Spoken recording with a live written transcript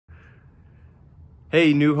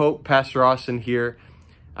Hey, New Hope, Pastor Austin here.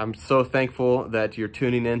 I'm so thankful that you're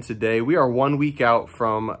tuning in today. We are 1 week out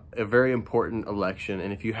from a very important election,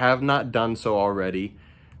 and if you have not done so already,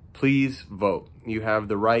 please vote. You have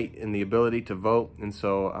the right and the ability to vote, and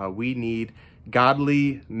so we need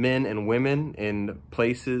godly men and women in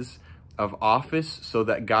places of office so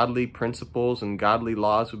that godly principles and godly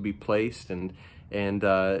laws would be placed, and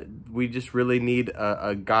we just really need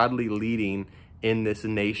a godly leading in this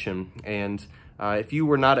nation. And if you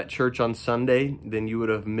were not at church on Sunday, then you would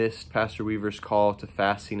have missed Pastor Weaver's call to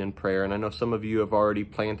fasting and prayer. And I know some of you have already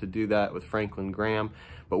planned to do that with Franklin Graham.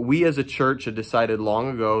 But we as a church had decided long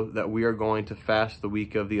ago that we are going to fast the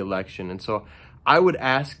week of the election. And so I would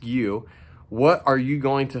ask you, what are you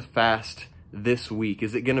going to fast this week?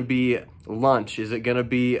 Is it going to be lunch? Is it going to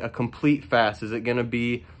be a complete fast? Is it going to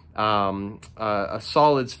be a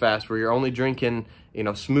solids fast where you're only drinking,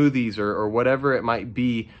 smoothies or whatever it might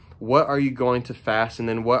be? What are you going to fast, and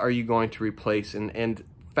then what are you going to replace? And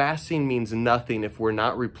fasting means nothing if we're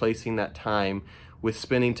not replacing that time with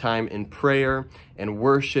spending time in prayer and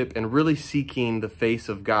worship and really seeking the face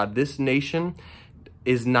of God. This nation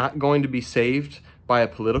is not going to be saved by a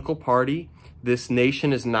political party. This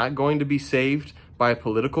nation is not going to be saved by a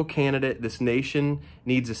political candidate. This nation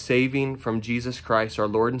needs a saving from Jesus Christ, our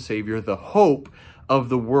Lord and Savior, the hope of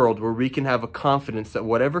the world, where we can have a confidence that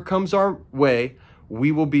whatever comes our way, we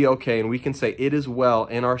will be okay, and we can say it is well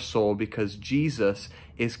in our soul because Jesus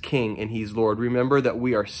is King and He's Lord. Remember that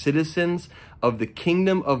we are citizens of the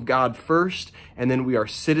kingdom of God first, and then we are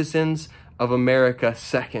citizens of America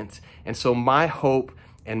second. And so my hope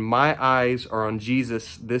and my eyes are on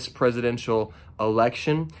Jesus this presidential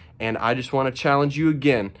election, and I just want to challenge you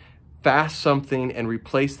again, fast something and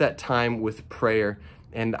replace that time with prayer.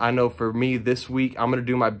 And I know for me this week, I'm going to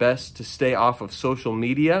do my best to stay off of social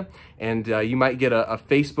media. And you might get a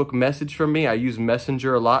Facebook message from me. I use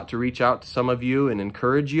Messenger a lot to reach out to some of you and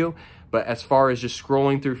encourage you. But as far as just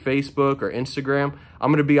scrolling through Facebook or Instagram,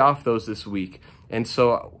 I'm going to be off those this week. And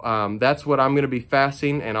so that's what I'm going to be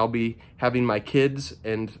fasting. And I'll be having my kids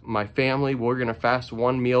and my family. We're going to fast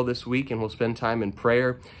one meal this week, and we'll spend time in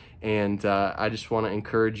prayer. And I just want to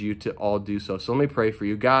encourage you to all do so. So let me pray for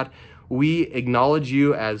you. God, we acknowledge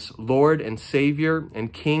you as Lord and Savior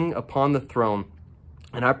and King upon the throne.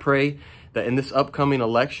 And I pray that in this upcoming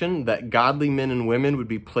election, that godly men and women would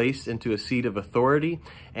be placed into a seat of authority,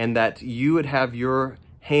 and that you would have your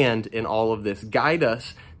hand in all of this. Guide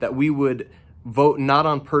us, that we would vote not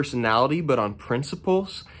on personality, but on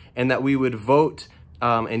principles, and that we would vote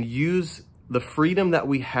and use the freedom that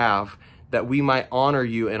we have, that we might honor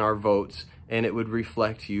you in our votes, and it would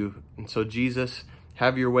reflect you. And so, Jesus,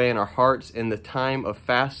 have your way in our hearts in the time of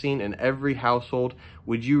fasting in every household.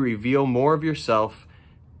 Would you reveal more of yourself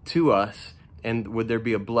to us, and would there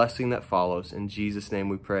be a blessing that follows? In Jesus' name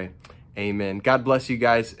we pray. Amen. God bless you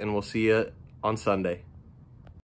guys, and we'll see you on Sunday.